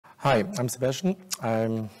Hi, I'm Sebastian.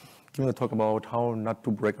 I'm giving a talk about how not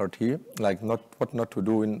to break RT, like what not to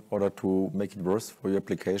do in order to make it worse for your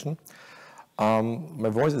application. My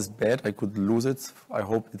voice is bad. I could lose it. I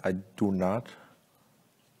hope that I do not.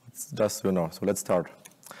 It's just, so let's start.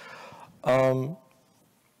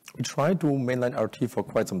 We tried to mainline RT for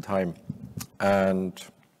quite some time. And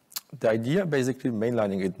the idea, basically,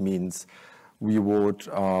 mainlining it means we would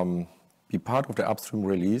be part of the upstream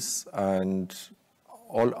release, and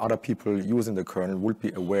all other people using the kernel would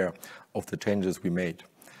be aware of the changes we made.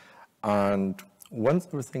 And once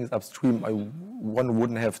everything is upstream, one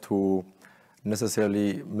wouldn't have to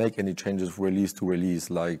necessarily make any changes release to release,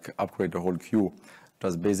 like upgrade the whole queue.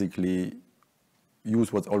 Just basically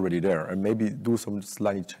use what's already there and maybe do some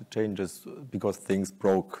slight changes because things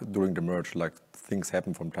broke during the merge, like things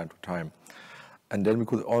happen from time to time. And then we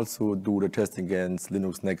could also do the test against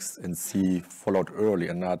Linutronix and see fallout early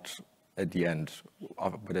and not at the end,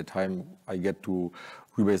 by the time I get to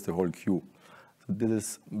rebase the whole queue. So this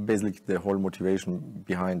is basically the whole motivation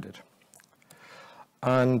behind it.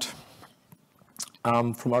 And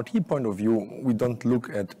from RT point of view, we don't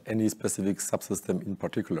look at any specific subsystem in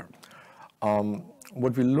particular.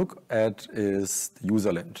 What we look at is the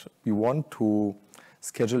user land. We want to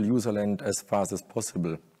schedule user land as fast as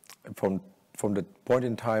possible from the point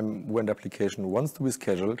in time when the application wants to be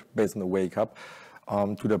scheduled based on the wake up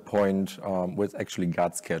to the point where it actually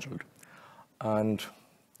got scheduled. And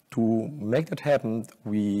to make that happen,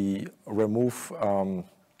 we remove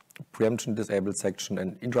preemption disabled section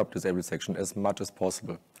and interrupt disabled section as much as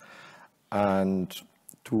possible. And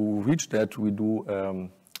to reach that, we do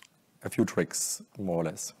a few tricks, more or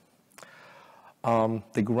less.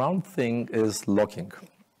 The ground thing is locking.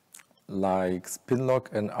 Like spin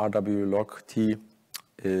lock and RW lock T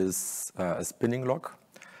is a spinning lock.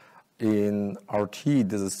 In RT,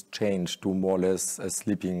 this is changed to more or less a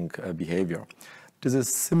sleeping behavior. This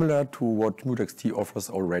is similar to what MuteXT offers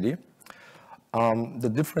already. The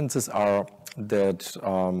differences are that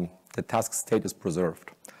the task state is preserved.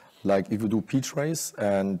 Like if you do ptrace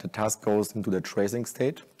and the task goes into the tracing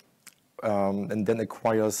state and then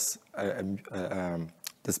acquires the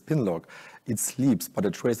spin lock, it sleeps, but the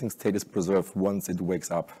tracing state is preserved once it wakes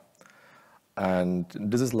up. And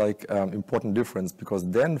this is like an important difference because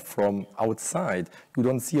then from outside, you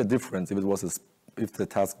don't see a difference if the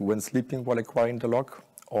task went sleeping while acquiring the lock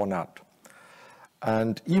or not.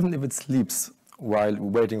 And even if it sleeps while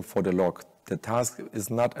waiting for the lock, the task is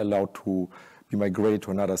not allowed to be migrated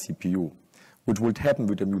to another CPU, which would happen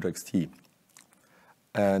with the MuteXT.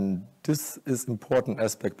 And this is important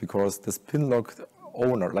aspect because the spin lock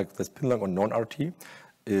owner, like the spin lock on non-RT,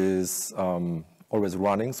 is always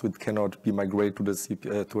running, so it cannot be migrated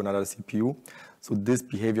to another CPU. So this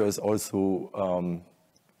behavior is also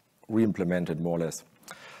re-implemented more or less.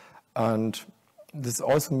 And this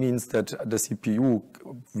also means that the CPU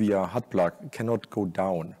via hot plug cannot go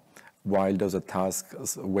down while there's a task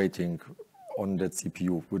waiting on that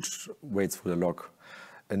CPU, which waits for the lock.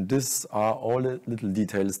 And these are all the little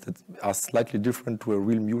details that are slightly different to a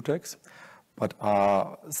real mutex, but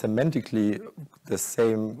are semantically the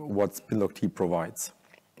same what spinlock T provides.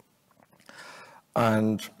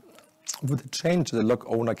 And with the change, the lock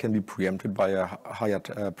owner can be preempted by a higher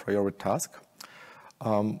priority task.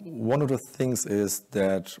 One of the things is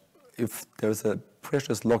that if there's a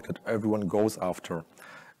precious lock that everyone goes after,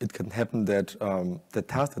 it can happen that the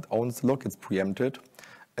task that owns the lock gets preempted,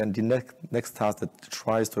 and the next task that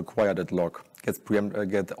tries to acquire that lock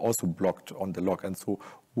gets also blocked on the lock, and so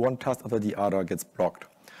one task after the other gets blocked.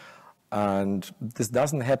 And this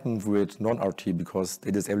doesn't happen with non-RT because they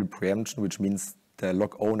disable preemption, which means the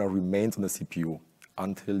lock owner remains on the CPU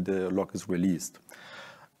until the lock is released.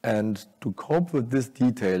 And to cope with this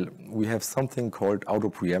detail, we have something called auto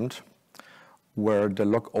preempt, where the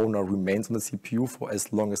lock owner remains on the CPU for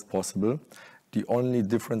as long as possible. The only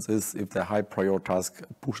difference is if the high priority task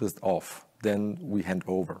pushes off, then we hand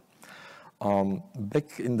over.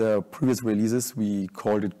 Back in the previous releases, we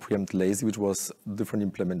called it preempt lazy, which was a different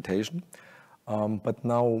implementation. But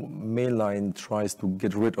now mainline tries to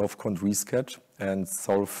get rid of cont rescat and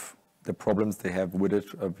solve the problems they have with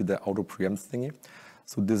it with the auto preempt thingy.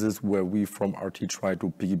 So this is where we from RT try to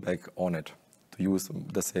piggyback on it to use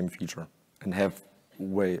the same feature and have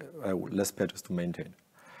way less patches to maintain.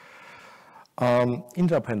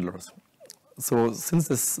 Interrupt handlers. So since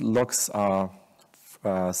these locks are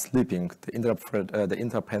sleeping, the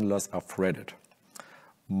interrupt handlers are threaded.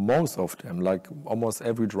 Most of them, like almost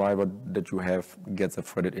every driver that you have, gets a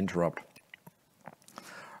threaded interrupt.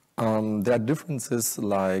 There are differences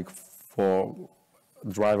like for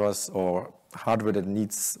drivers or hardware that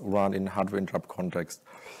needs run in hardware interrupt context.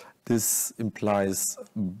 This implies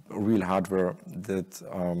real hardware that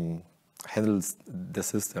handles the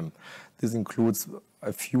system. This includes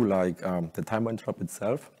a few like the timer interrupt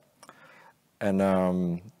itself and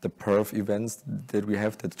the perf events that we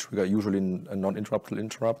have that trigger usually non-interruptible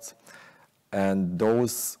interrupts. And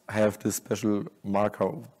those have this special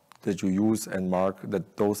marker that you use and mark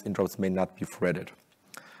that those interrupts may not be threaded.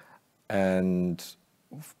 And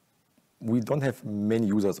we don't have many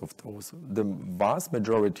users of those. The vast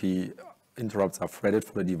majority interrupts are threaded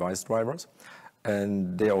for the device drivers,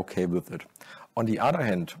 and they're okay with it. On the other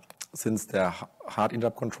hand, since the hard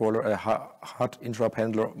interrupt controller, hard interrupt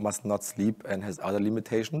handler must not sleep and has other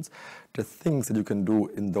limitations, the things that you can do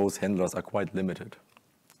in those handlers are quite limited.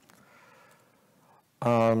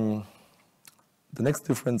 The next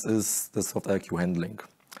difference is the softirq handling.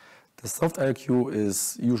 The softirq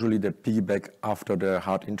is usually the piggyback after the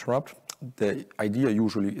hard interrupt. The idea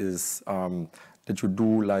usually is that you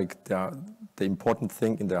do like the important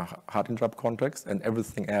thing in the hard interrupt context, and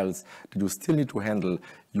everything else that you still need to handle,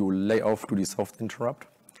 you lay off to the soft interrupt,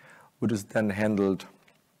 which is then handled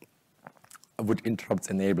with interrupts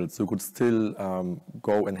enabled. So you could still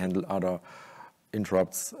go and handle other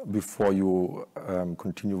interrupts before you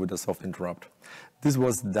continue with the soft interrupt. This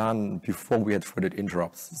was done before we had threaded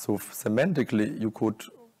interrupts. So semantically, you could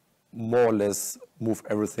more or less move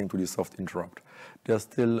everything to the soft interrupt. There are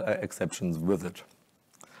still exceptions with it.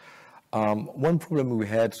 One problem we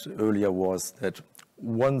had earlier was that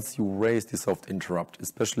once you raise the soft interrupt,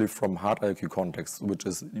 especially from hard IRQ context, which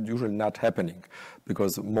is usually not happening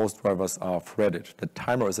because most drivers are threaded, the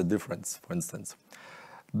timer is a difference, for instance,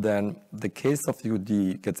 then the case of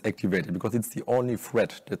UD gets activated because it's the only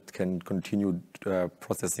thread that can continue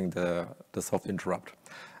processing the soft interrupt.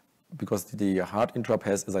 Because the hard interrupt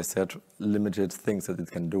has, as I said, limited things that it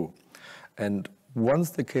can do. And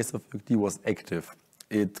once the case of UD was active,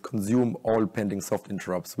 it consumed all pending soft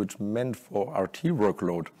interrupts, which meant for RT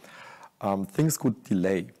workload, things could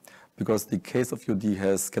delay because the case of UD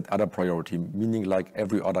has get other priority, meaning like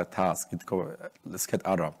every other task, it's get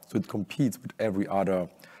other. So it competes with every other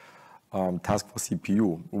task for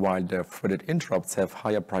CPU, while the threaded interrupts have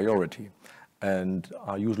higher priority and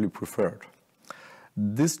are usually preferred.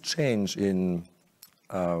 This change in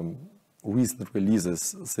recent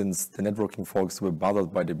releases, since the networking folks were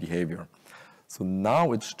bothered by the behavior. So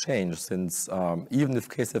now it's changed, since even if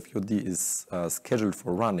KSFUD is scheduled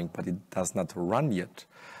for running, but it does not run yet,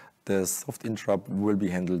 the soft interrupt will be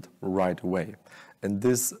handled right away. And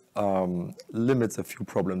this limits a few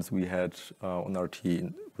problems we had on RT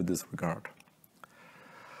with this regard.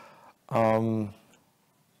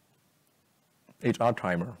 HR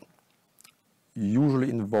timer, usually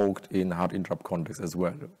invoked in hard interrupt context as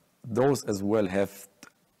well. Those as well have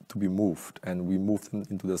to be moved, and we move them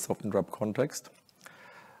into the soft interrupt context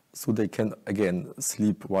so they can, again,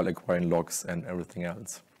 sleep while acquiring logs and everything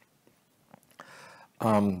else.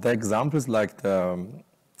 The examples like the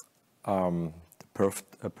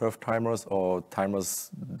perf timers or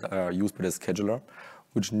timers used by the scheduler,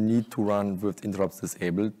 which need to run with interrupts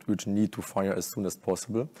disabled, which need to fire as soon as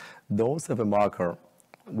possible, those have a marker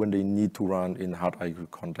when they need to run in hard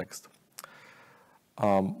IQ context.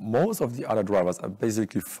 Most of the other drivers are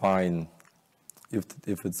basically fine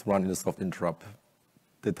if it's run in a soft interrupt.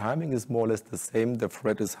 The timing is more or less the same. The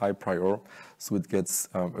thread is high prior, so it gets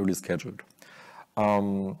early scheduled.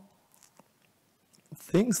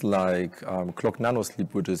 Things like clock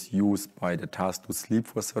nanosleep, which is used by the task to sleep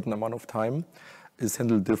for a certain amount of time, is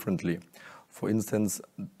handled differently. For instance,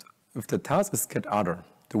 if the task is get other,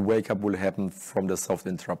 the wake up will happen from the soft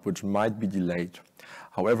interrupt, which might be delayed.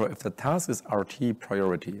 However, if the task is RT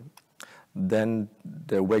priority, then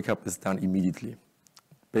the wake up is done immediately,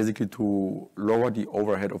 basically to lower the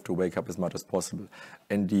overhead of the wake up as much as possible.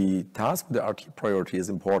 And the task with the RT priority is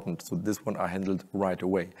important, so this one are handled right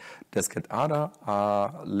away. The get other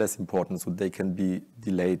are less important, so they can be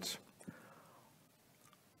delayed,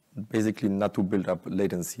 basically not to build up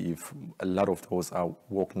latency if a lot of those are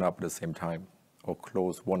woken up at the same time or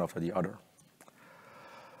close one after the other.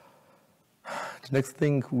 The next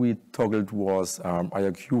thing we toggled was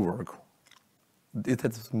IRQ work. It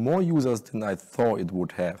had more users than I thought it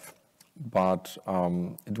would have, but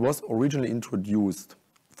it was originally introduced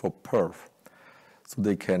for perf, so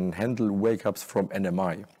they can handle wake-ups from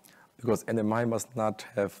NMI, because NMI must not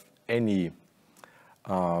have any,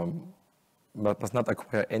 must not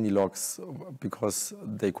acquire any logs because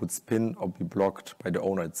they could spin or be blocked by the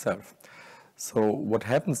owner itself. So what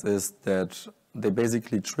happens is that they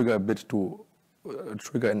basically trigger a bit to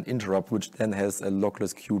trigger an interrupt, which then has a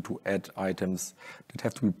lockless queue to add items that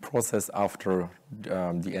have to be processed after the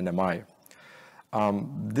NMI.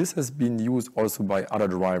 This has been used also by other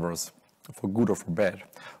drivers, for good or for bad.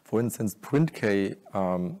 For instance, printk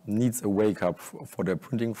needs a wake up for the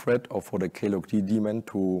printing thread or for the klogd daemon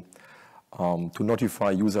to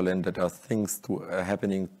notify userland that there are things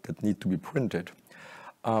happening that need to be printed.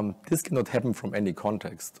 This cannot happen from any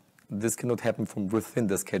context. This cannot happen from within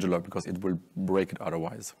the scheduler because it will break it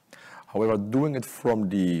otherwise. However, doing it from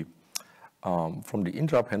the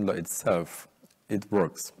interrupt handler itself, it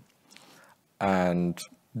works. And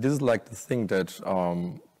this is like the thing that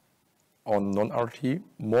on non-RT,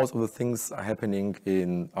 most of the things are happening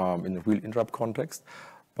in a real interrupt context.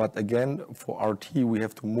 But again, for RT, we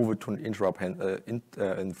have to move it to an interrupt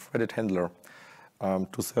threaded handler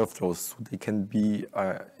to serve those, so they can be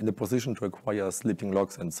in a position to acquire sleeping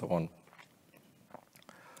logs and so on.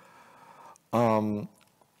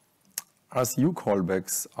 RCU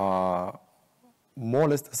callbacks are more or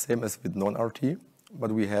less the same as with non-RT,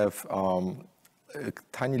 but we have a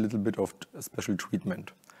tiny little bit of special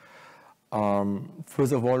treatment.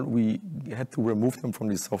 First of all, we had to remove them from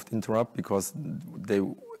the soft interrupt because they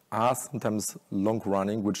are sometimes long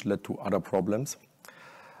running, which led to other problems.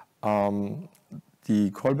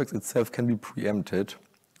 The callbacks itself can be preempted,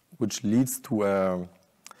 which leads to a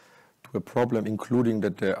problem, including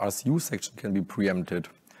that the RCU section can be preempted.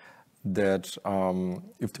 That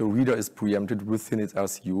if the reader is preempted within its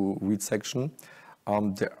RCU read section,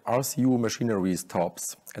 the RCU machinery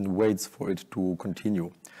stops and waits for it to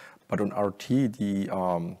continue. But on RT, the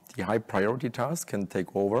high priority task can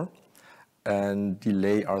take over and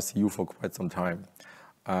delay RCU for quite some time.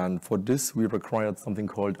 And for this, we required something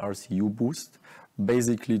called RCU boost,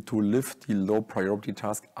 basically to lift the low priority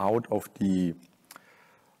task out of the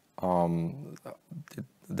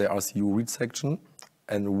RCU read section.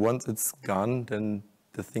 And once it's gone, then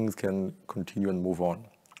the things can continue and move on.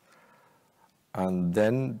 And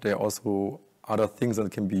then there are also other things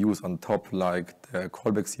that can be used on top, like the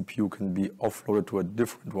callback CPU can be offloaded to a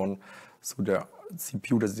different one, so the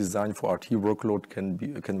CPU that's designed for RT workload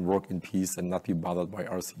can work in peace and not be bothered by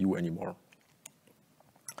RCU anymore.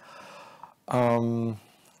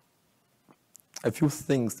 A few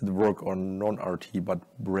things that work on non-RT but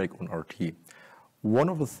break on RT. One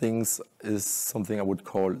of the things is something I would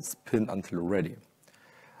call spin until ready.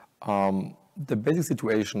 The basic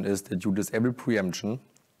situation is that you disable preemption,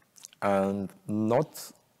 and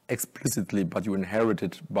not explicitly, but you inherit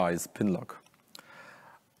it by spin lock,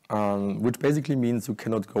 which basically means you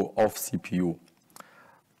cannot go off CPU.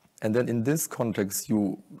 And then in this context,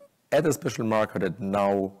 you add a special marker that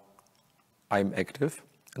now I'm active,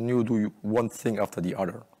 and you do one thing after the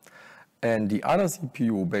other. And the other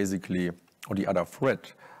CPU basically, or the other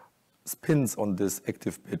thread, spins on this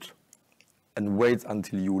active bit and waits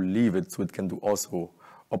until you leave it so it can also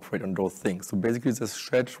operate on those things. So basically this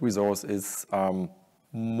shared resource is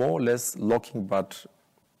more or less locking, but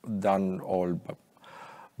done all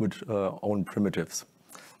with own primitives.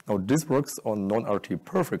 Now this works on non-RT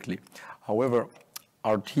perfectly. However,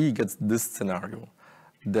 RT gets this scenario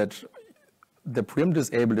that the preempt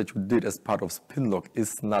disable that you did as part of spin lock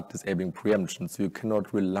is not disabling preemption, so you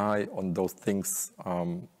cannot rely on those things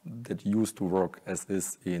that used to work as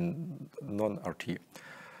is in non-RT.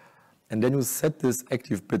 And then you set this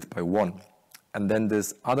active bit by 1, and then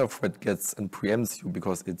this other thread gets and preempts you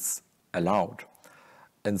because it's allowed,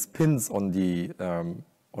 and spins on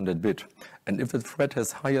that bit. And if the thread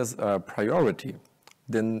has highest priority,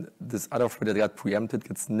 then this other thread that got preempted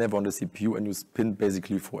gets never on the CPU, and you spin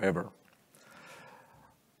basically forever.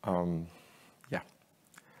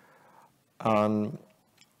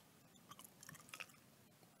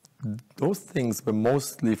 Those things were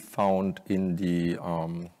mostly found in the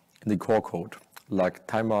core code, like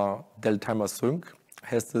del timer sync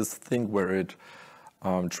has this thing where it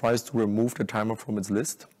tries to remove the timer from its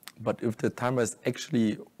list, but if the timer is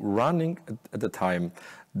actually running at the time,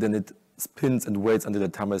 then it spins and waits until the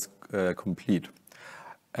timer is complete.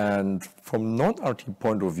 And from non-RT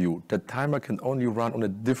point of view, the timer can only run on a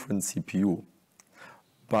different CPU.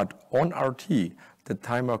 But on RT, the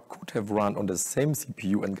timer could have run on the same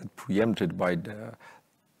CPU and get preempted by the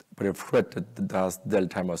thread that does del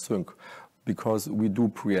timer sync, because we do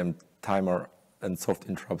preempt timer and soft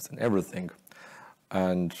interrupts and everything.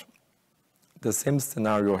 And the same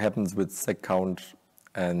scenario happens with sec count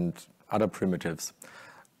and other primitives.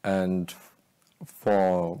 And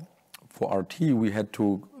for RT, we had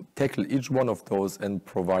to tackle each one of those and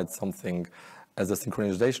provide something as a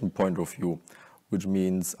synchronization point of view, which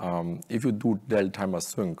means if you do del timer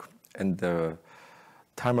sync and the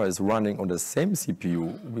timer is running on the same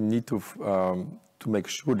CPU, we need to make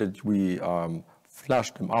sure that we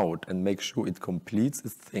flush them out and make sure it completes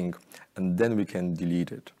its thing, and then we can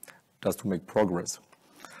delete it, just to make progress.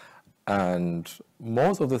 And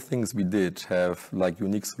most of the things we did have like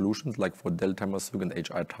unique solutions, like for del timer sync and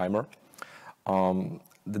HI timer.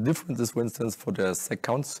 The difference is, for instance, for the sec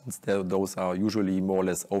counts, since those are usually more or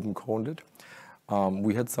less open-coded.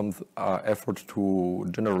 We had some effort to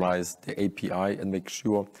generalize the API and make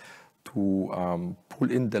sure to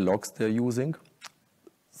pull in the logs they're using,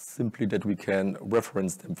 simply that we can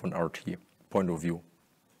reference them from RT point of view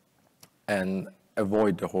and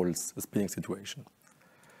avoid the whole spinning situation.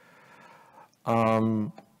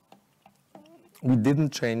 We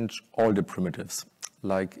didn't change all the primitives.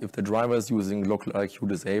 Like if the driver is using local IQ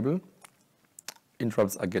disable,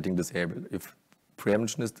 interrupts are getting disabled. If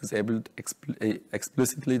preemption is disabled,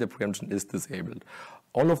 explicitly the preemption is disabled.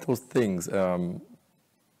 All of those things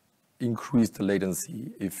increase the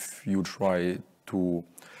latency if you try to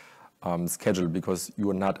schedule, because you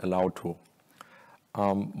are not allowed to.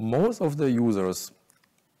 Most of the users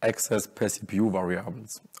access per CPU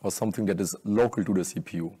variables or something that is local to the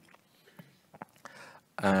CPU.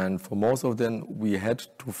 And for most of them, we had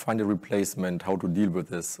to find a replacement how to deal with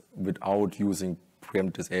this without using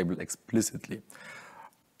preempt disable explicitly.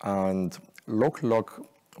 And local lock,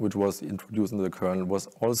 which was introduced in the kernel, was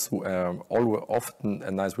also often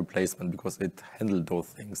a nice replacement because it handled those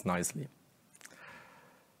things nicely.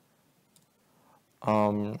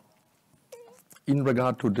 In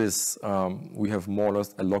regard to this, we have more or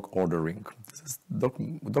less a log ordering. This is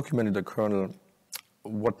documented in the kernel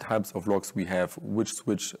what types of logs we have, which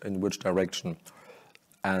switch in which direction.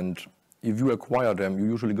 And if you acquire them, you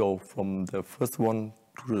usually go from the first one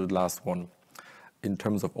to the last one in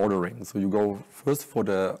terms of ordering. So you go first for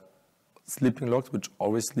the sleeping logs, which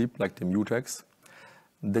always sleep, like the mutex.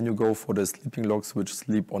 Then you go for the sleeping logs, which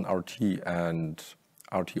sleep on RT and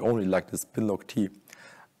RT only, like the spin log T.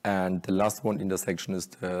 And the last one in the section is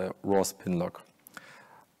the raw spin log.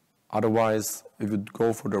 Otherwise, if you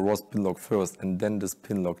go for the raw spin log first and then the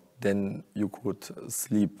spin log, then you could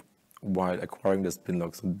sleep while acquiring the spin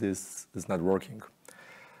log. So this is not working.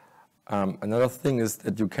 Another thing is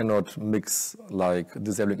that you cannot mix like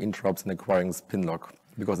disabling interrupts and acquiring spin log,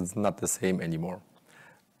 because it's not the same anymore.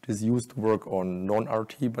 This used to work on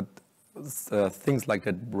non-RT, but things like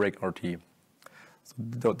that break RT. So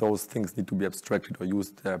those things need to be abstracted or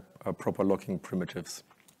use the proper locking primitives.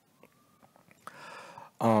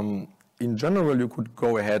 In general, you could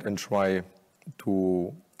go ahead and try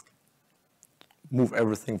to move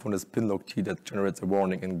everything from the spin log T that generates a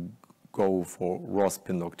warning and go for raw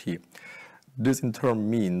spin log T. This in turn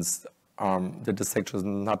means that the section is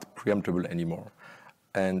not preemptible anymore.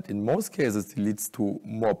 And in most cases, it leads to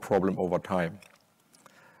more problem over time.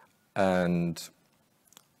 And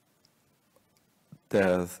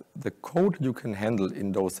the code you can handle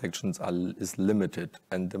in those sections is limited.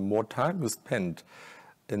 And the more time you spend,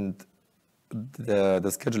 and the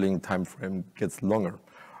scheduling time frame gets longer.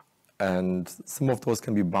 And some of those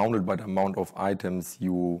can be bounded by the amount of items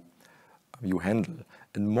you handle.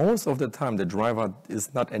 And most of the time, the driver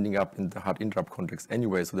is not ending up in the hard interrupt context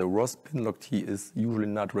anyway, so the raw spin log T is usually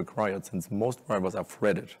not required, since most drivers are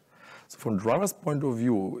threaded. So from the driver's point of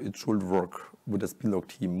view, it should work with the spin log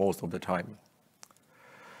T most of the time.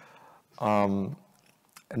 And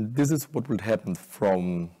this is what would happen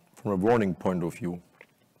from a warning point of view.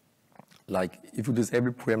 Like if you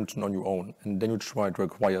disable preemption on your own and then you try to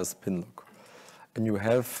acquire a spin log and you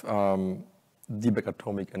have debug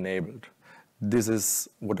atomic enabled, this is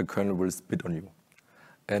what the kernel will spit on you.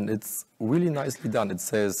 And it's really nicely done. It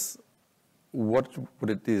says what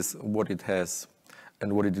it is, what it has,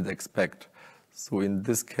 and what it did expect. So in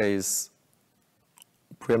this case,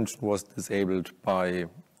 preemption was disabled by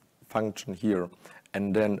function here,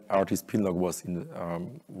 and then RT spin log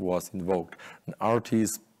was invoked. And RT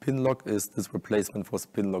spin log is this replacement for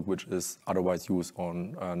spin log, which is otherwise used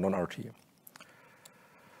on non-RT.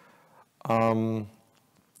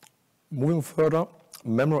 Moving further,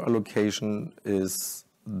 memory allocation is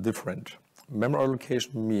different. Memory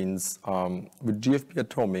allocation means with GFP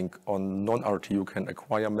atomic on non-RT, you can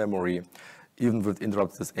acquire memory even with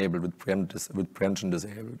interrupts disabled, with preemption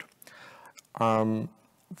disabled.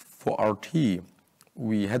 For RT,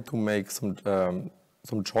 we had to make some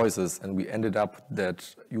choices, and we ended up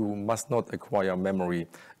that you must not acquire memory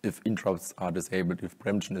if interrupts are disabled, if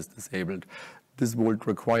preemption is disabled. This would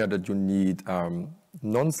require that you need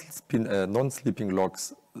non-sleeping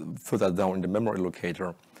logs further down in the memory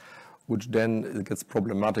allocator, which then it gets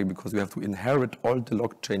problematic because you have to inherit all the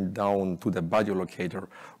log chain down to the body allocator,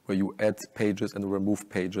 where you add pages and remove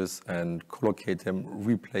pages and collocate them,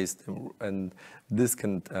 replace them, and this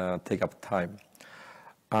can take up time.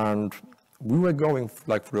 And we were going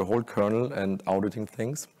like for the whole kernel and auditing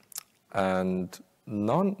things, and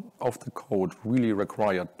none of the code really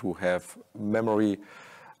required to have memory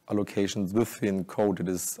allocations within code that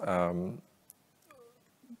is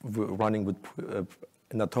running with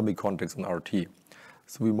in atomic context on RT.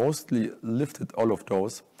 So we mostly lifted all of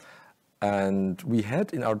those, and we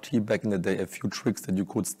had in RT back in the day a few tricks that you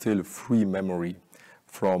could still free memory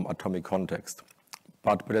from atomic context.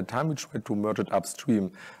 But by the time we tried to merge it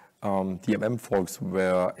upstream, the MM folks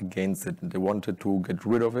were against it. They wanted to get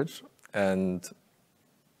rid of it, and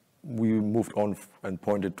we moved on and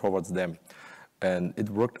pointed towards them. And it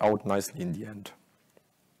worked out nicely in the end.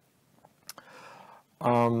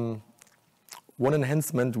 One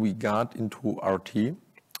enhancement we got into RT,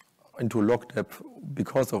 into logdep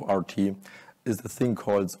because of RT, is the thing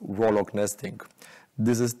called raw log nesting.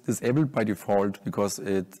 This is disabled by default because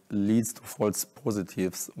it leads to false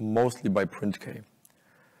positives, mostly by printk.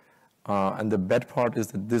 And the bad part is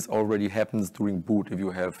that this already happens during boot if you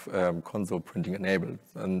have console printing enabled.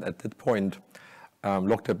 And at that point,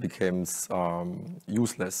 logdep becomes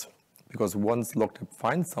useless, because once logdep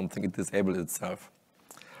finds something, it disables itself.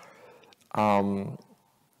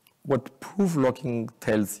 What proof logging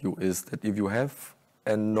tells you is that if you have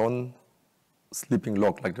a non-sleeping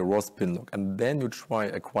log, like the raw spin log, and then you try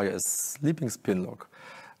acquire a sleeping spin log,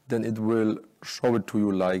 then it will show it to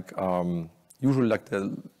you like, usually like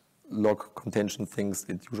the log contention things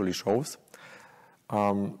it usually shows,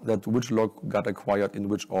 that which log got acquired in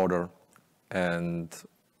which order. And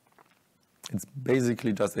it's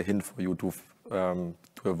basically just a hint for you to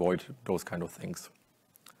avoid those kind of things.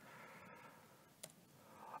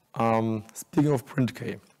 Speaking of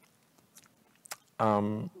printk,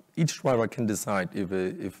 each driver can decide if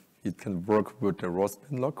it can work with the raw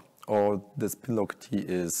spin log or the spin log T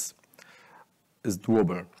is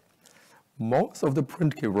doable. Most of the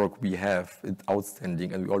printk work we have, it's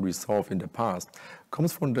outstanding and we already solved in the past,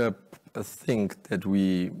 comes from the thing that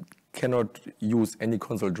we cannot use any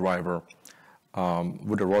console driver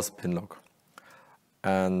with a raw spin log.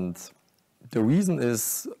 And the reason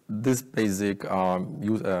is this basic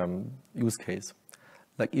use case.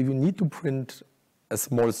 Like if you need to print a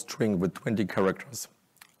small string with 20 characters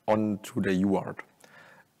onto the UART,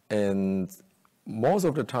 and most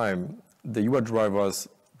of the time the UART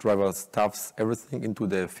driver stuffs everything into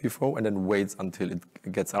the FIFO and then waits until it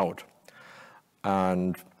gets out.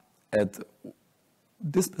 And at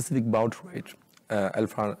this specific baud rate,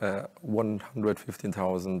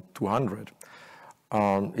 115,200,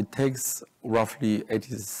 it takes roughly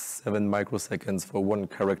 87 microseconds for one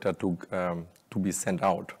character to be sent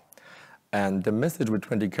out. And the message with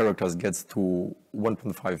 20 characters gets to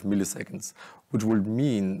 1.5 milliseconds, which would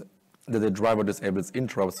mean that the driver disables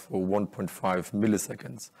interrupts for 1.5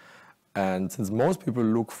 milliseconds. And since most people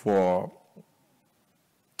look for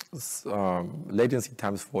latency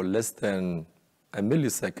times for less than a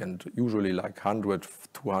millisecond, usually like 100,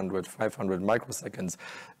 200, 500 microseconds,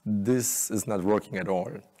 this is not working at all.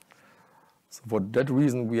 So for that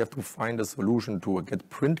reason, we have to find a solution to get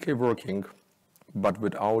printk working, but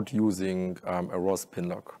without using a raw spin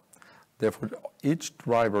log. Therefore, each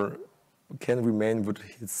driver can remain with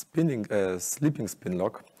his sleeping spin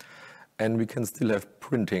log, and we can still have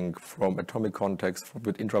printing from atomic context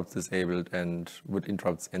with interrupts disabled and with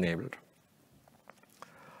interrupts enabled.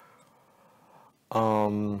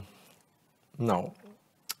 Now,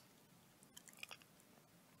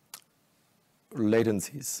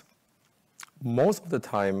 latencies. Most of the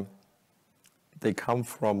time, they come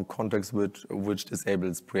from context which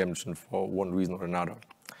disables preemption for one reason or another.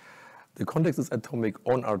 The context is atomic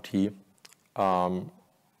on RT, and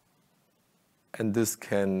this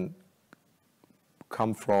can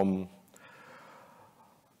come from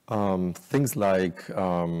things like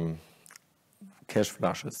cache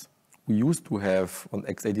flushes. We used to have on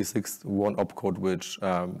X86 one opcode which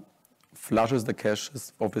flushes the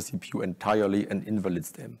caches of the CPU entirely and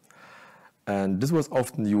invalidates them. And this was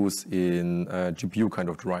often used in GPU kind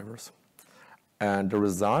of drivers. And the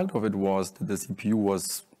result of it was that the CPU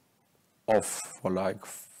was off for like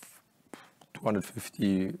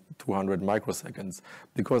 250, 200 microseconds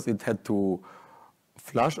because it had to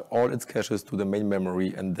flush all its caches to the main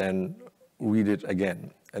memory and then read it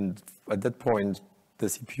again. And at that point, the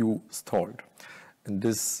CPU stalled. And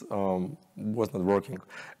this was not working.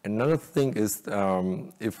 Another thing is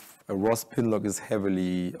if a raw spin log is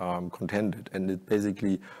heavily contended, and it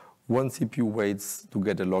basically one CPU waits to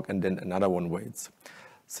get a log and then another one waits.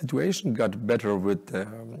 Situation got better with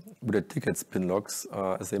the ticket spin logs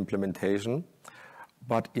as implementation,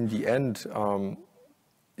 but in the end,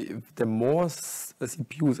 the more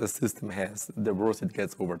CPUs a system has, the worse it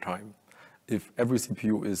gets over time. If every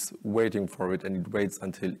CPU is waiting for it and it waits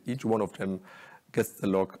until each one of them gets the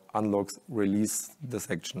lock, unlocks, release the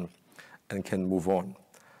section, and can move on.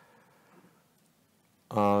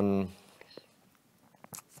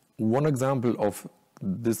 One example of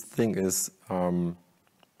this thing is an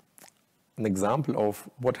example of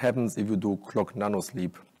what happens if you do clock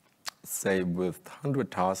nanosleep, say with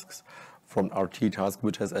 100 tasks from RT task,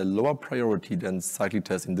 which has a lower priority than cyclic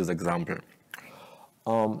test in this example.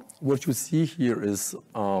 What you see here is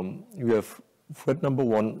you have thread number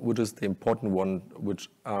 1, which is the important one, which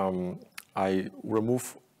I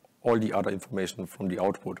remove all the other information from the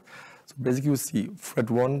output. So basically you see thread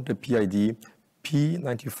 1, the PID,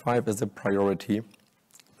 P95 as a priority,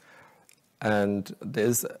 and there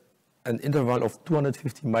is an interval of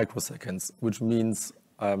 250 microseconds, which means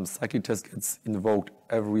cyclic test gets invoked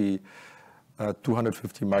every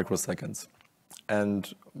 250 microseconds.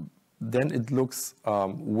 And then it looks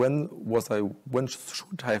when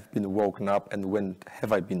should I have been woken up and when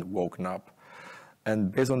have I been woken up.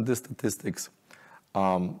 And based on these statistics,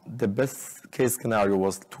 the best case scenario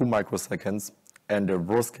was 2 microseconds and the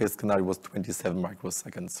worst case scenario was 27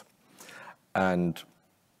 microseconds. And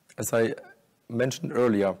as I mentioned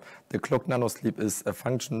earlier, the clock nanosleep is a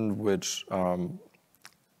function which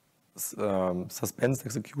suspends the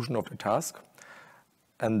execution of the task,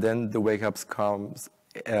 and then the wake-ups comes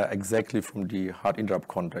exactly from the hard interrupt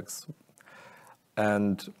context.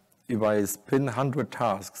 And if I spin 100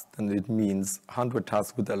 tasks, then it means 100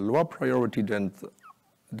 tasks with a lower priority than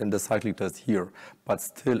the cyclic test here, but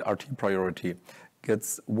still RT priority,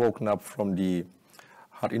 gets woken up from the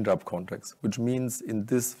hard interrupt context, which means in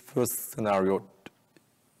this first scenario,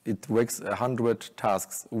 it wakes 100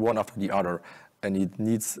 tasks one after the other, and it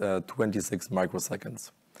needs 26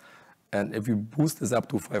 microseconds. And if you boost this up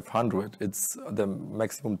to 500, it's the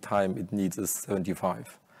maximum time it needs is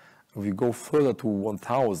 75. If you go further to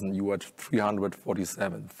 1,000, you are at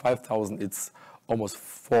 347. 5,000, it's almost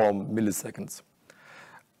 4 milliseconds.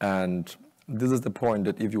 And this is the point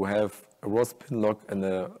that if you have a raw spin lock and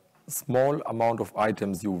a small amount of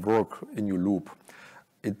items you work in your loop,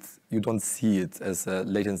 you don't see it as a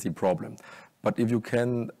latency problem. But if you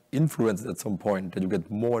can influence it at some point, that you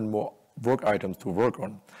get more and more work items to work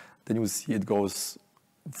on, then you see it goes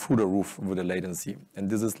through the roof with the latency. And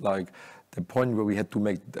this is like the point where we had to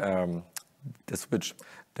make the switch.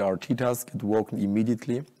 The RT tasks get woken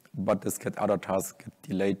immediately, but the other tasks get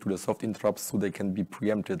delayed to the soft interrupts so they can be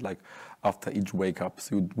preempted like after each wake up,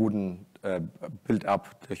 so it wouldn't build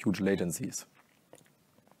up the huge latencies.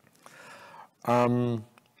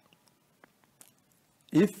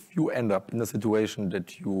 If you end up in a situation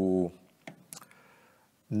that you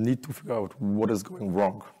need to figure out what is going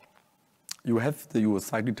wrong, you have your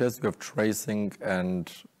cyclic test, you have tracing,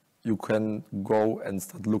 and you can go and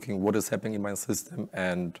start looking what is happening in my system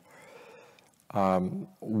and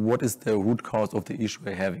what is the root cause of the issue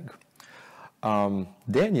we're having.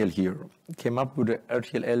 Daniel here came up with the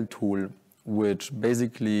RTLL tool, which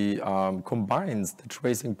basically combines the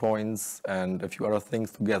tracing points and a few other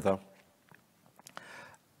things together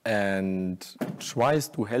and tries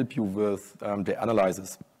to help you with the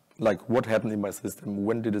analysis, like what happened in my system,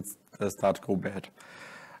 when did it start to go bad.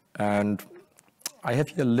 And I have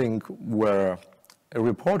here a link where a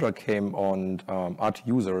reporter came on RT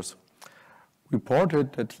users,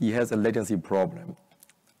 reported that he has a latency problem.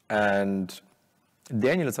 And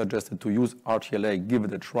Daniel suggested to use RTLA, give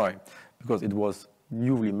it a try, because it was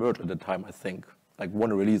newly merged at the time, I think, like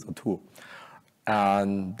 1 release or 2.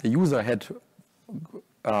 And the user had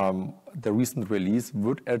the recent release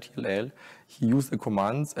with RTLL. He used the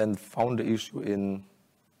commands and found the issue in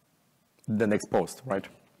the next post, right?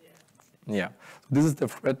 Yeah. So this is the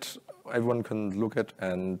thread everyone can look at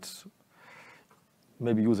and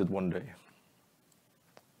maybe use it one day.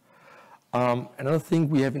 Another thing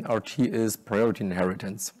we have in RT is priority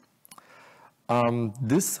inheritance.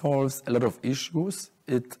 This solves a lot of issues.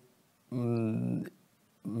 It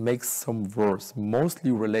makes some worse,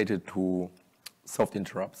 mostly related to soft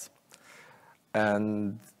interrupts.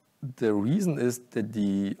 And the reason is that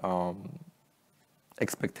the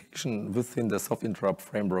expectation within the soft interrupt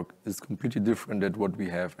framework is completely different than what we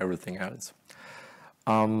have everything else.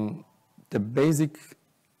 The basic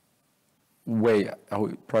way how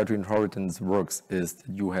priority inheritance works is that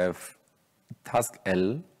you have task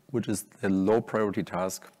L, which is the low priority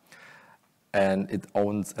task, and it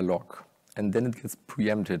owns a lock. And then it gets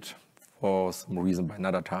preempted for some reason by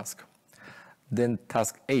another task. Then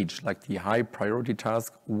task H, like the high priority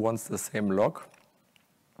task, wants the same lock.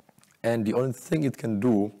 And the only thing it can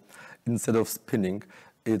do, instead of spinning,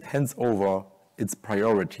 it hands over its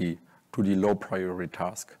priority to the low priority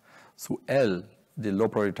task. So L, the low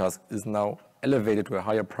priority task, is now elevated to a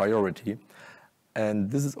higher priority,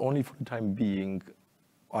 and this is only for the time being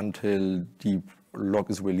until the lock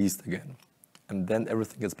is released again. And then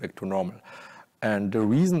everything gets back to normal. And the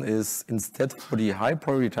reason is, instead for the high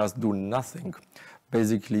priority task do nothing,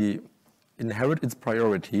 basically inherit its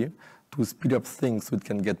priority to speed up things so it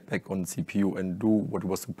can get back on CPU and do what it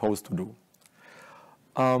was supposed to do.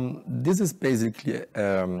 This is basically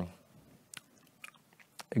a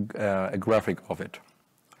graphic of it.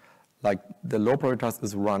 Like the low priority task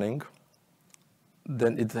is running,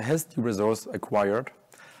 then it has the resource acquired,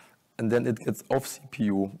 and then it gets off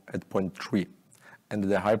CPU at point 3, and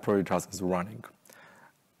the high priority task is running.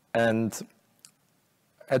 And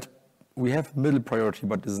we have middle priority,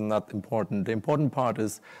 but this is not important. The important part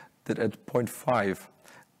is that at point 5,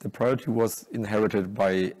 the priority was inherited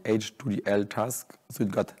by H to the L task, so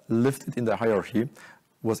it got lifted in the hierarchy,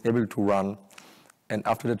 was able to run, and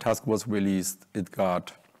after the task was released, it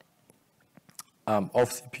got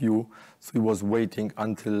off CPU, so it was waiting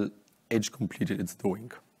until H completed its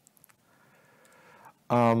doing.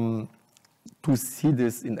 To see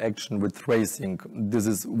this in action with tracing, this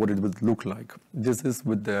is what it would look like. This is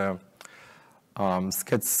with the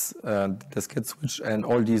SCAD switch and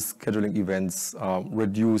all these scheduling events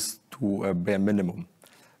reduced to a bare minimum.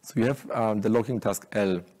 So you have the locking task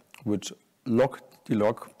L, which locked the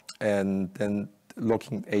lock, and then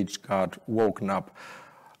locking H got woken up.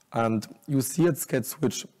 And you see at SCAD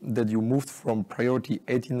switch that you moved from priority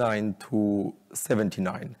 89 to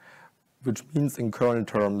 79, which means in kernel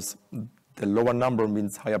terms, the lower number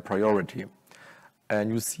means higher priority.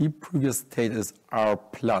 And you see previous state is R+,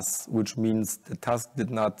 which means the task did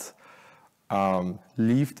not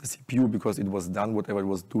leave the CPU because it was done whatever it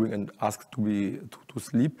was doing and asked to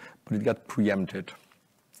sleep, but it got preempted.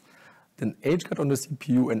 Then H got on the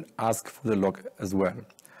CPU and asked for the lock as well.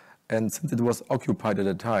 And since it was occupied at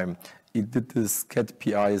the time, it did this SCAD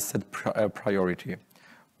PI set priority,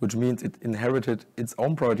 which means it inherited its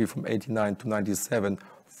own priority from 89 to 97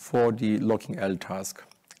 for the locking L task.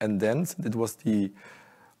 And then, since it was the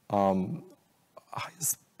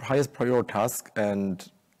highest priority task, and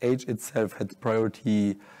H itself had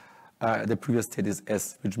priority, the previous state is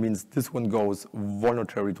S, which means this one goes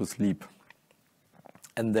voluntary to sleep.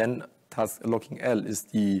 And then task locking L is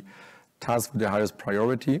the task with the highest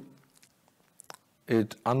priority.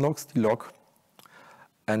 It unlocks the lock,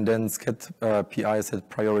 and then SCAD PI set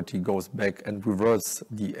priority goes back and reverts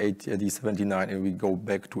the 79, and we go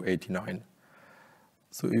back to 89.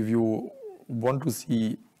 So if you want to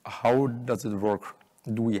see how does it work,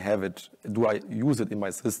 do we have it, do I use it in my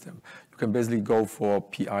system, you can basically go for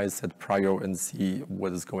PI set prior and see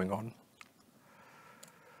what is going on.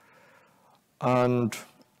 And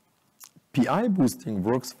PI boosting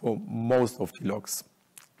works for most of the locks.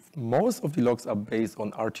 Most of the locks are based on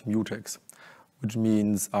RT mutex, which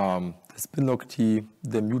means the spin lock T,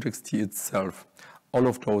 the mutex T itself, all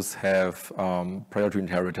of those have priority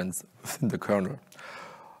inheritance within the kernel.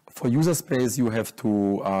 For user space, you have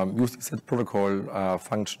to use the set protocol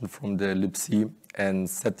function from the libc and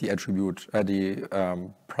set the attribute,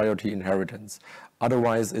 priority inheritance.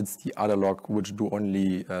 Otherwise, it's the other lock which do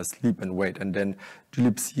only sleep and wait, and then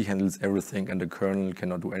glibc handles everything and the kernel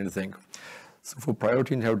cannot do anything. So for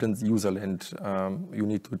priority inheritance userland, you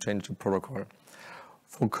need to change the protocol.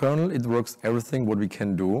 For kernel, it works everything what we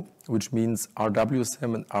can do, which means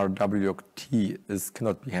RWSM and RWT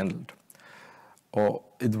cannot be handled. Or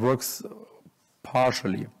it works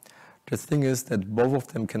partially. The thing is that both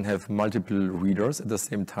of them can have multiple readers at the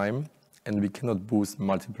same time, and we cannot boost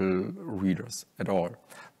multiple readers at all,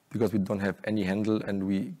 because we don't have any handle and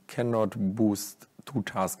we cannot boost two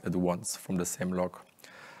tasks at once from the same lock.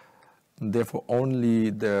 Therefore, only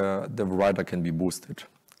the writer can be boosted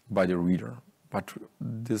by the reader, but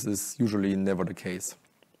this is usually never the case.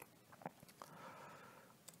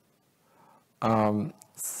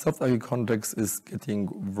 Softirq context is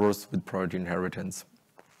getting worse with priority inheritance.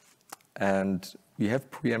 And we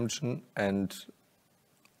have preemption, and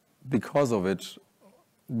because of it,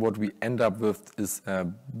 what we end up with is a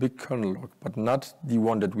big kernel lock, but not the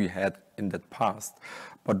one that we had in that past,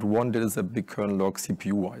 but one that is a big kernel lock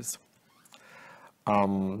CPU-wise.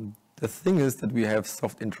 The thing is that we have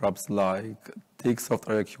soft interrupts like take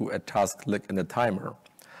softirq at task click and a timer.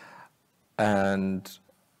 And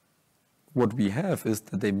what we have is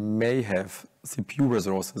that they may have CPU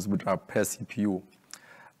resources which are per CPU,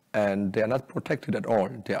 and they are not protected at all.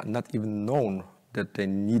 They are not even known that they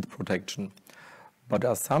need protection. But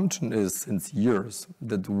the assumption is since years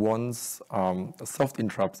that once soft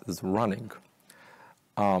interrupts is running,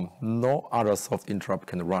 no other soft interrupt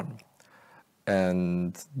can run.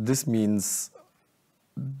 And this means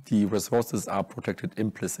the resources are protected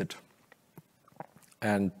implicit.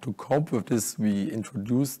 And to cope with this, we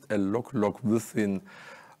introduced a local lock within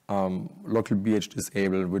local BH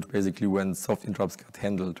disable, which basically when soft interrupts get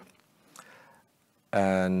handled.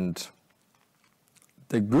 And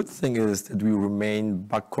the good thing is that we remain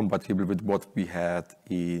bug compatible with what we had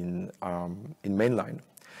in mainline.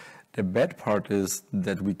 The bad part is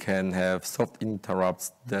that we can have soft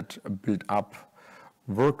interrupts that build up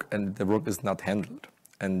work and the work is not handled.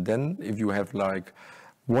 And then if you have like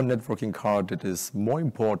one networking card that is more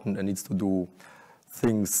important and needs to do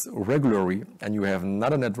things regularly, and you have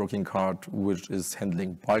another networking card which is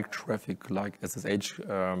handling bulk traffic like SSH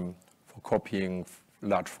for copying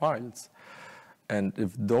large files, and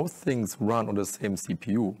if those things run on the same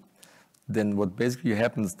CPU, then what basically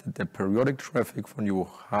happens is that the periodic traffic from your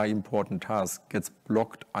high important task gets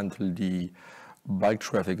blocked until the bulk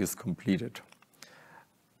traffic is completed.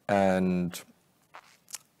 And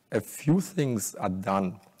a few things are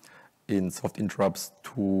done in soft interrupts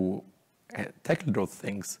to tackle those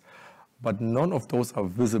things, but none of those are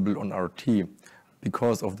visible on RT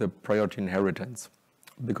because of the priority inheritance.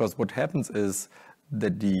 Because what happens is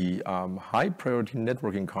that the high priority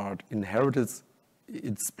networking card inherits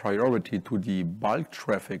its priority to the bulk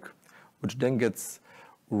traffic, which then gets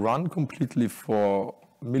run completely for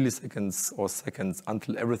milliseconds or seconds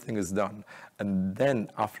until everything is done. And then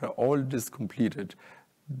after all this completed,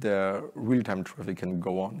 the real-time traffic can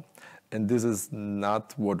go on. And this is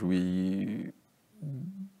not what we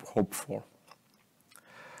hope for.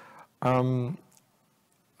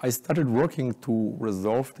 I started working to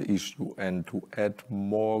resolve the issue and to add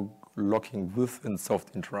more locking within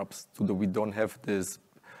soft interrupts so that we don't have this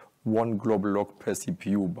one global lock per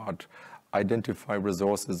CPU, but identify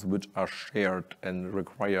resources which are shared and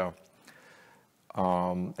require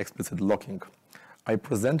explicit locking. I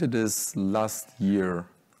presented this last year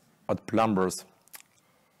at Plumbers,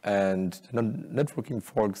 and the networking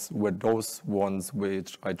folks were those ones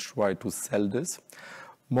which I tried to sell this,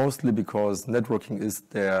 mostly because networking is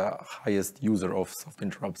their highest user of soft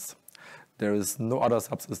interrupts. There is no other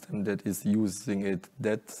subsystem that is using it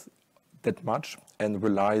that much and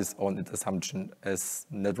relies on its assumption as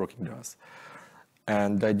networking does.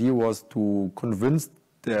 And the idea was to convince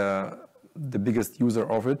the biggest user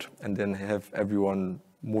of it and then have everyone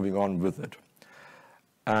moving on with it.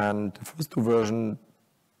 And the first two versions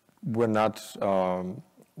were not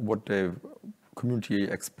what the community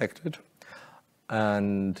expected.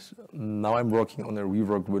 And now I'm working on a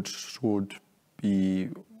rework which should be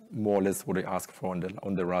more or less what I asked for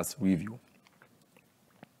on the last review.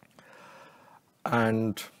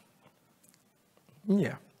 And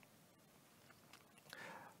yeah.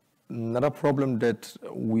 Another problem that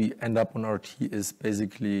we end up on RT is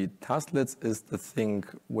basically tasklets is the thing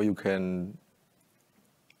where you can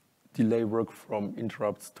delay work from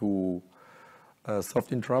interrupts to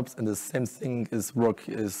soft interrupts, and the same thing is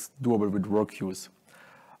doable with work queues.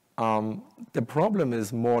 The problem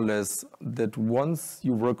is more or less that once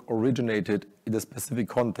your work originated in a specific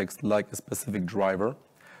context, like a specific driver,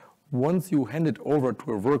 once you hand it over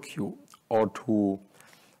to a work queue or to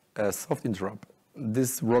a soft interrupt,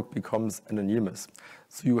 this work becomes anonymous.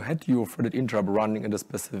 So you had your threaded interrupt running at a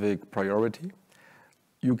specific priority.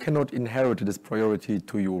 You cannot inherit this priority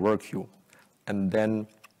to your work queue, and then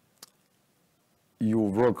your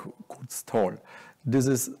work could stall. This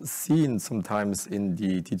is seen sometimes in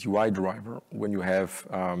the TTY driver when you have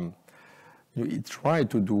you try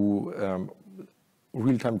to do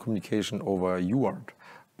real-time communication over UART,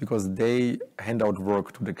 because they hand out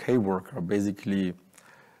work to the K worker. Basically,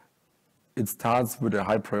 it starts with a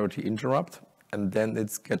high priority interrupt, and then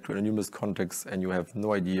it's get to anonymous context, and you have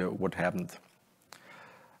no idea what happened.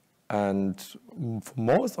 And for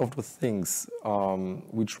most of the things,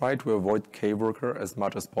 we try to avoid K worker as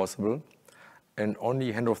much as possible, and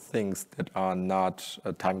only hand off things that are not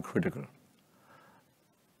time critical.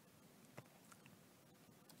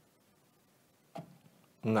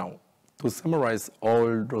 Now, to summarize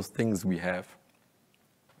all those things we have,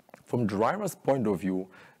 from driver's point of view,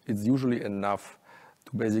 it's usually enough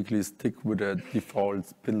to basically stick with a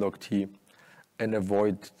default pinlock T and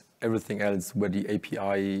avoid everything else where the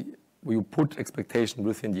API, where you put expectation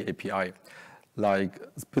within the API, like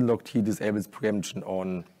pinlock T disables preemption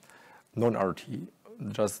on non-RT.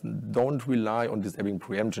 Just don't rely on disabling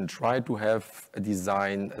preemption. Try to have a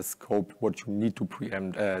design, a scope, what you need to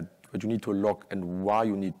preempt, what you need to lock and why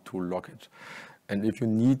you need to lock it. And if you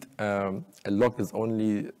need a lock that's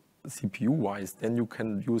only CPU-wise, then you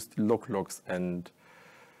can use the lock locks and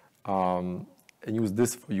and use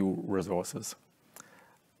this for your resources.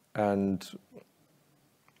 And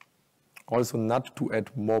also not to add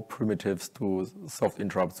more primitives to soft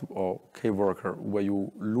interrupts or K-worker, where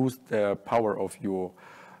you lose the power of your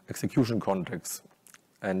execution context.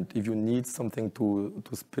 And if you need something to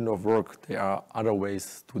spin off work, there are other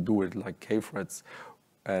ways to do it, like K-threads.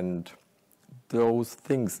 And those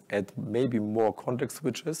things add maybe more context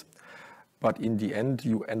switches, but in the end,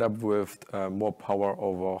 you end up with more power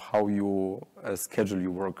over how you schedule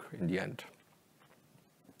your work in the end.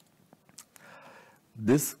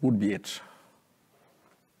 This would be it.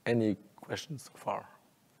 Any questions so far?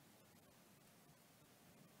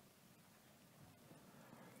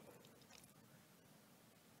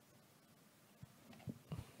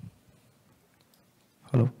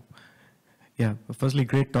 Hello. Yeah, firstly,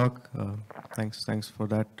 great talk. Thanks for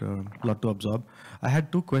that. Lot to absorb. I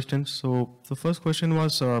had two questions. So the first question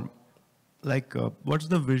was, what's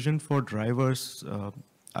the vision for drivers?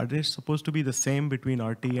 Are they supposed to be the same between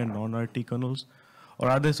RT and non-RT kernels? Or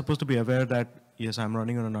are they supposed to be aware that, yes, I'm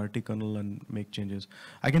running on an RT kernel and make changes?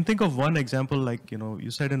 I can think of one example, like, you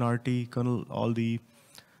said in RT kernel, all the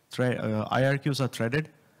IRQs are threaded.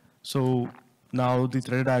 So now the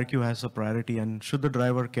threaded IRQ has a priority, and should the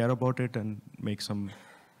driver care about it and make some,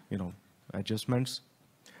 adjustments?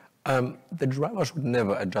 The driver should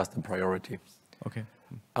never adjust the priority. Okay.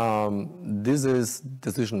 This is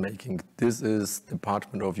decision making. This is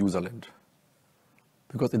department of userland.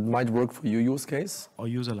 Because it might work for your use case. Or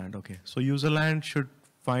userland, okay. So userland should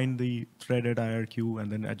find the threaded IRQ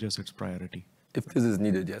and then adjust its priority. If this is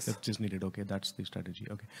needed, yes. If this is needed, okay, that's the strategy,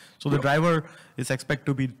 okay. So the driver is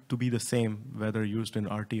expected to be the same, whether used in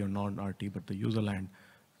RT or non-RT, but the userland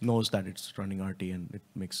knows that it's running RT and it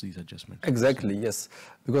makes these adjustments. Exactly, yes.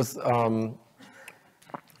 Because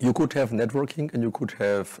you could have networking and you could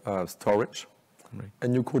have storage. Right.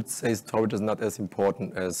 And you could say storage is not as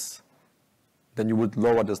important as, then you would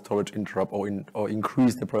lower the storage interrupt or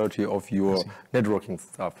increase the priority of your networking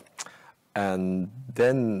stuff. And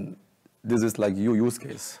then this is like your use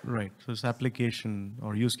case. Right, so it's application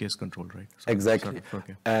or use case control, right? So exactly,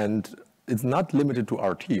 okay. And it's not limited to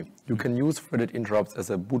RT. You can use threaded interrupts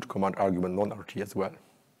as a boot command argument, non-RT as well.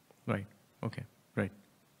 Right, okay, right.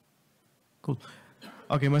 Cool.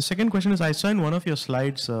 Okay, my second question is, I saw in one of your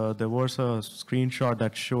slides, there was a screenshot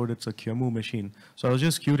that showed it's a QEMU machine. So I was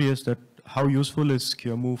just curious that how useful is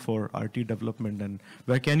QEMU for RT development, and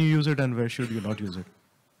where can you use it and where should you not use it?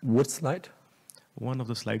 What slide? One of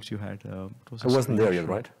the slides you had. I wasn't there yet,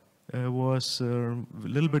 right? It was a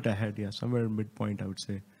little bit ahead, yeah, somewhere midpoint, I would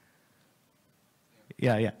say.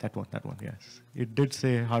 Yeah, that one, yes. It did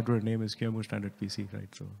say hardware name is QEMU standard PC,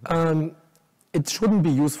 right? So it shouldn't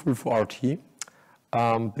be useful for RT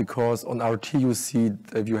because on RT you see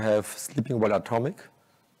if you have sleeping while atomic,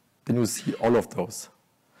 then you see all of those.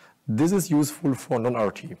 This is useful for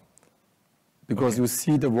non-RT because you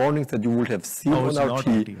see the warnings that you would have seen on RT,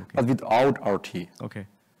 okay. but without RT. Okay.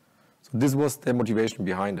 So this was the motivation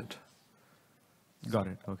behind it. Got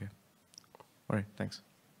it, okay. All right, thanks.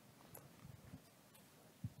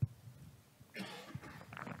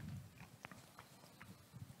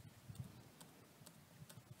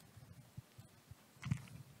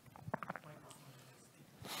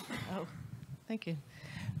 Oh, thank you.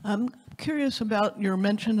 I'm curious about your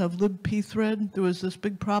mention of libpthread. There was this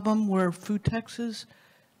big problem where futexes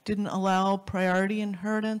didn't allow priority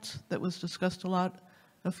inheritance that was discussed a lot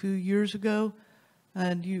a few years ago.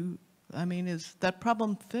 And is that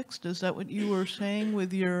problem fixed? Is that what you were saying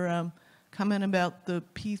with your comment about the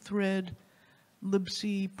pthread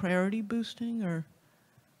libc priority boosting, or?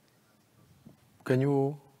 Can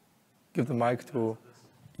you give the mic to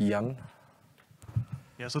Jan?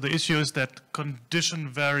 Yeah, so the issue is that condition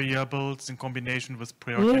variables in combination with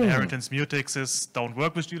priority inheritance mutexes don't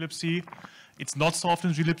work with glibc. It's not solved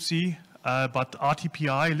in glibc, but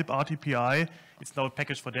RTPI, librtpi, it's now a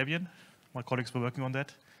package for Debian. My colleagues were working on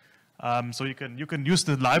that. So you can use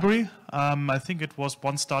the library. I think it was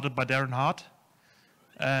once started by Darren Hart.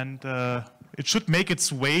 And it should make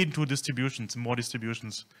its way into distributions, more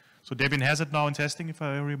distributions. So Debian has it now in testing, if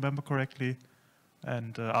I remember correctly.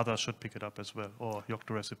 And others should pick it up as well, or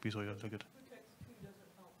Yocto recipe, so you look it.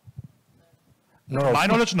 No, my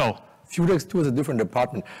knowledge, no. Futex2 is a different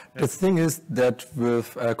department. Yes. The thing is that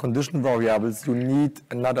with condition variables, you need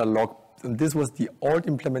another log. And this was the old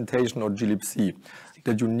implementation of glibc,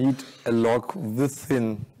 that you need a log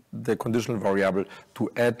within the conditional variable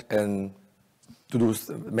to add and to do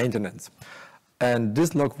maintenance. And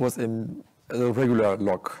this log was a regular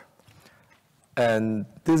log. And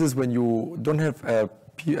this is when you don't have a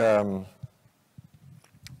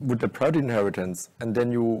with the priority inheritance, and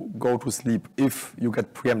then you go to sleep if you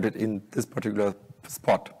get preempted in this particular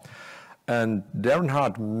spot. And Darren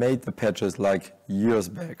Hart made the patches like years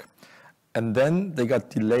back. And then they got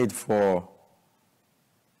delayed for,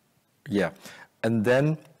 yeah. And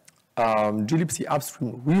then glibc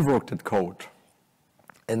upstream reworked that code.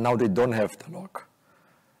 And now they don't have the lock.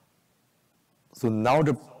 So now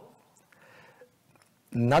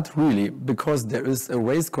not really, because there is a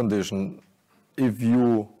race condition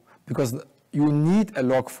because you need a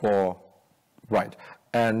lock for, right,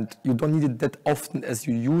 and you don't need it that often as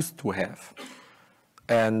you used to have.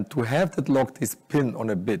 And to have that lock, they spin on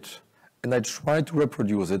a bit. And I try to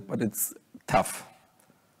reproduce it, but it's tough.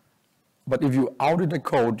 But if you audit the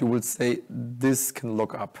code, you will say this can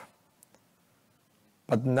lock up.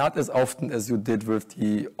 But not as often as you did with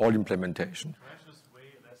the old implementation.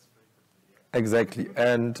 Exactly.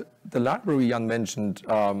 And the library Jan mentioned,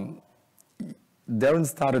 Darren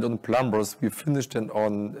started on Plumbers. We finished it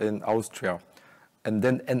in Austria. And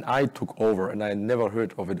then NI took over, and I never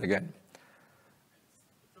heard of it again.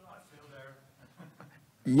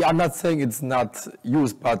 Yeah, I'm not saying it's not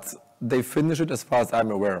used, but they finish it as far as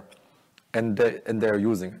I'm aware. And they're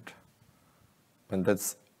using it. And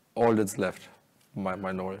that's all that's left,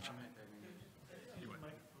 my knowledge.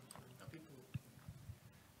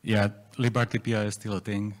 Yeah, librtpi is still a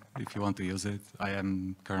thing if you want to use it. I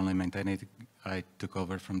am currently maintaining it. I took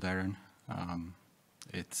over from Darren.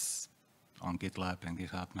 It's on GitLab and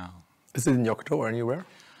GitHub now. Is it in Yocto or anywhere?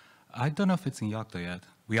 I don't know if it's in Yocto yet.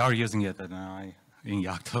 We are using it in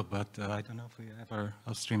Yocto, but I don't know if we ever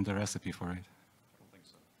upstreamed the recipe for it. I don't think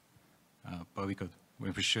so. But we could.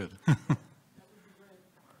 We should.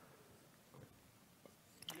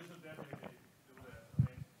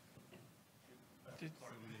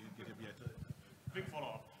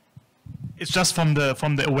 It's just from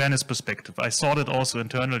the awareness perspective. I saw that also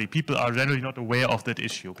internally. People are generally not aware of that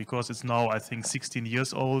issue because it's now, I think, 16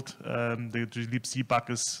 years old. The glibc bug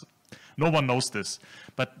is, no one knows this.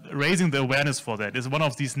 But raising the awareness for that is one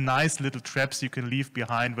of these nice little traps you can leave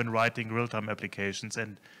behind when writing real-time applications,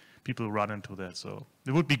 and people run into that. So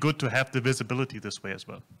it would be good to have the visibility this way as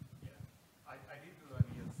well. Yeah. I did do an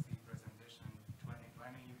ELC presentation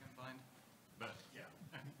 2020 you can find. But yeah,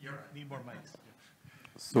 you're right. Need more mics.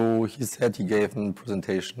 So he said he gave a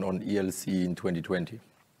presentation on ELC in 2020.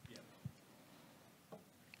 Yeah.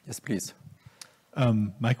 Yes, please.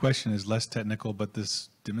 My question is less technical, but this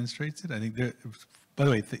demonstrates it. I think there, by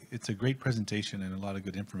the way, it's a great presentation and a lot of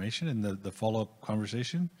good information in the follow-up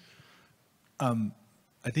conversation. I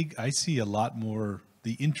think I see a lot more,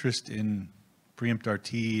 the interest in preempt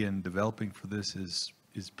RT and developing for this is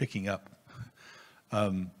picking up.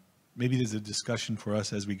 Maybe there's a discussion for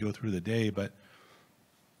us as we go through the day, but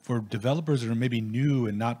for developers that are maybe new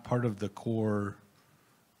and not part of the core,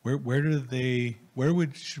 should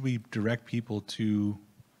we direct people to,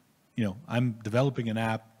 you know, I'm developing an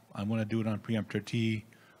app, I want to do it on preempt RT,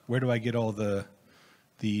 where do I get all the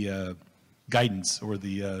guidance or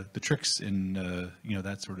the tricks in, you know,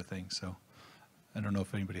 that sort of thing. So I don't know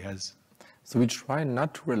if anybody has. So we try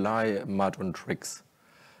not to rely much on tricks,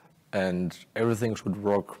 and everything should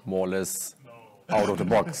work more or less out of the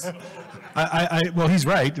box. Well, he's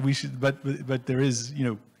right. We should, but there is, you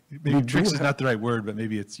know, maybe tricks is not the right word, but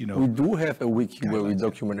maybe it's, you know. We do have a wiki where we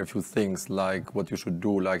document a few things, like what you should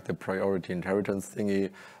do, like the priority inheritance thingy,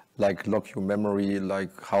 like lock your memory,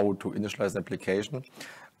 like how to initialize an application.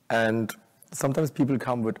 And sometimes people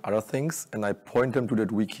come with other things, and I point them to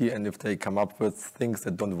that wiki, and if they come up with things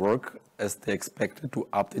that don't work as they expected, to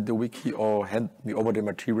update the wiki or hand me over the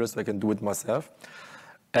materials so I can do it myself.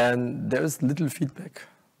 And there is little feedback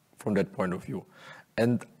from that point of view.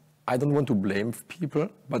 And I don't want to blame people,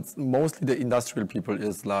 but mostly the industrial people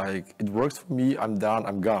is like, it works for me, I'm done,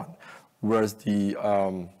 I'm gone. Whereas the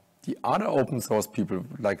other open source people,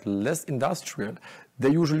 like less industrial,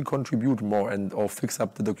 they usually contribute more or fix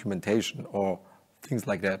up the documentation or things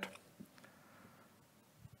like that.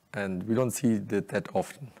 And we don't see that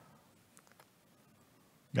often.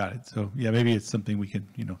 Got it. So yeah, maybe it's something we can,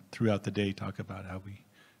 you know, throughout the day talk about how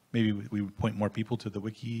maybe we would point more people to the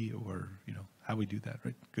wiki, or, you know, how we do that,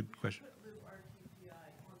 right? Good question.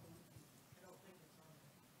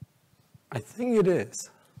 I think it is.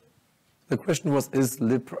 The question was, is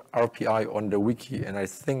librpi on the wiki? And I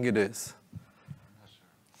think it is.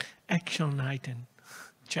 Action item,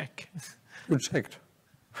 check. You checked.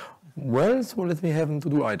 Well, so let me have a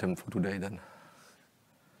to-do item for today then.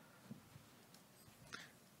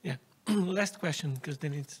 Yeah, last question, because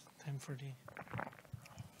then it's time for the...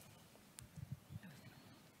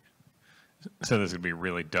 so this would be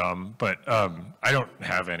really dumb, but I don't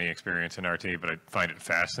have any experience in RT, but I find it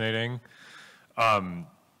fascinating. I'm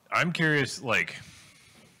curious, like,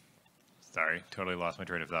 sorry, totally lost my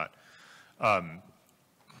train of thought.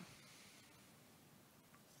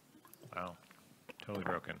 Wow, totally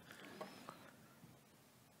broken.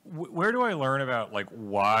 Where do I learn about, like,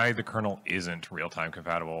 why the kernel isn't real-time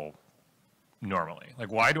compatible normally?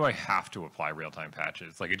 Like, why do I have to apply real-time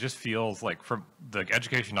patches? Like, it just feels like from the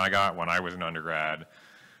education I got when I was an undergrad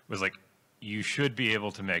was like, you should be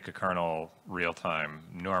able to make a kernel real-time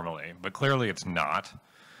normally, but clearly it's not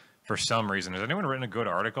for some reason. Has anyone written a good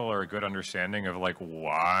article or a good understanding of, like,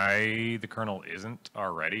 why the kernel isn't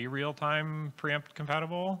already real-time preempt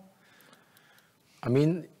compatible? I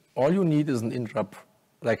mean, all you need is an interrupt,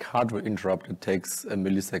 like hardware interrupt. It takes a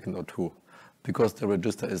millisecond or two, because the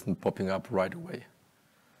register isn't popping up right away.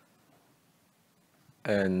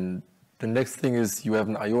 And the next thing is you have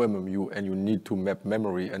an IO MMU and you need to map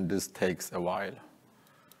memory, and this takes a while.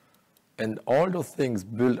 And all those things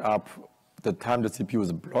build up the time the CPU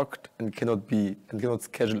is blocked and cannot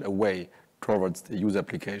schedule away towards the user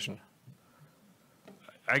application.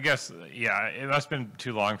 I guess, yeah, it must have been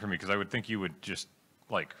too long for me, because I would think you would just,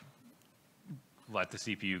 like, let the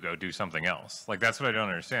CPU go do something else. Like, that's what I don't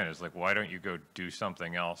understand, is, like, why don't you go do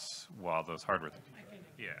something else while those hardware things are going?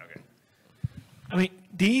 Yeah, okay. I mean,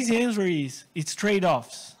 the easy answer is it's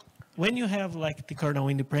trade-offs. When you have, like, the kernel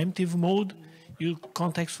in the preemptive mode, you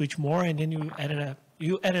context switch more, and then you added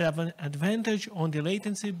an advantage on the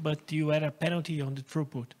latency, but you add a penalty on the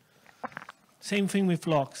throughput. Same thing with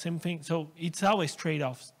lock, same thing. So it's always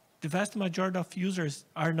trade-offs. The vast majority of users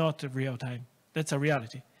are not real-time. That's a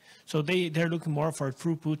reality. So they're looking more for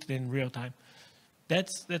throughput than real-time.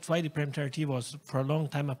 That's why the preempt RT was for a long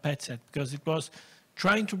time a pet set, because it was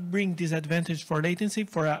trying to bring this advantage for latency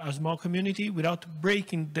for a small community without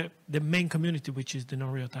breaking the main community, which is the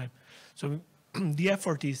non-real-time. So the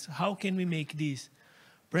effort is, how can we make this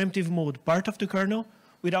preemptive mode part of the kernel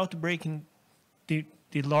without breaking the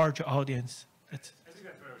large audience? I think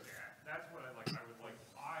that's what I was saying. That's what I like.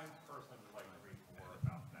 I personally would like to read more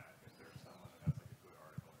about that if there's someone that has, like, a good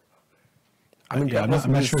article or something. I mean, Yeah,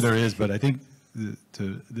 I'm not sure there is, but I think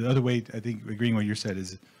the other way, I think, agreeing with what you said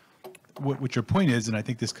is, what your point is, and I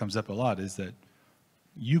think this comes up a lot, is that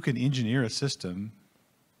you can engineer a system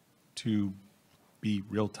to be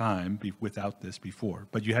real time without this before,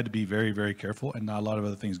 but you had to be very, very careful, and not a lot of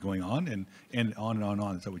other things going on, and on and on and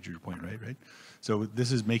on. Is that what your point, right? So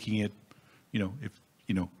this is making it,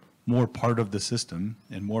 more part of the system,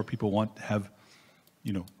 and more people want to have,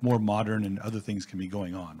 more modern and other things can be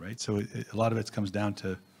going on, right? So a lot of it comes down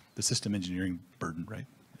to the system engineering burden, right?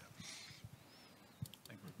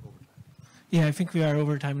 Yeah, I think we are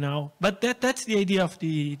over time now. But that's the idea of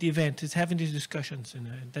the event, is having these discussions, and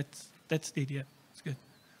that's the idea. It's good.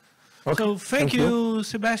 Okay, So thank you,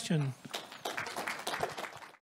 Sebastian.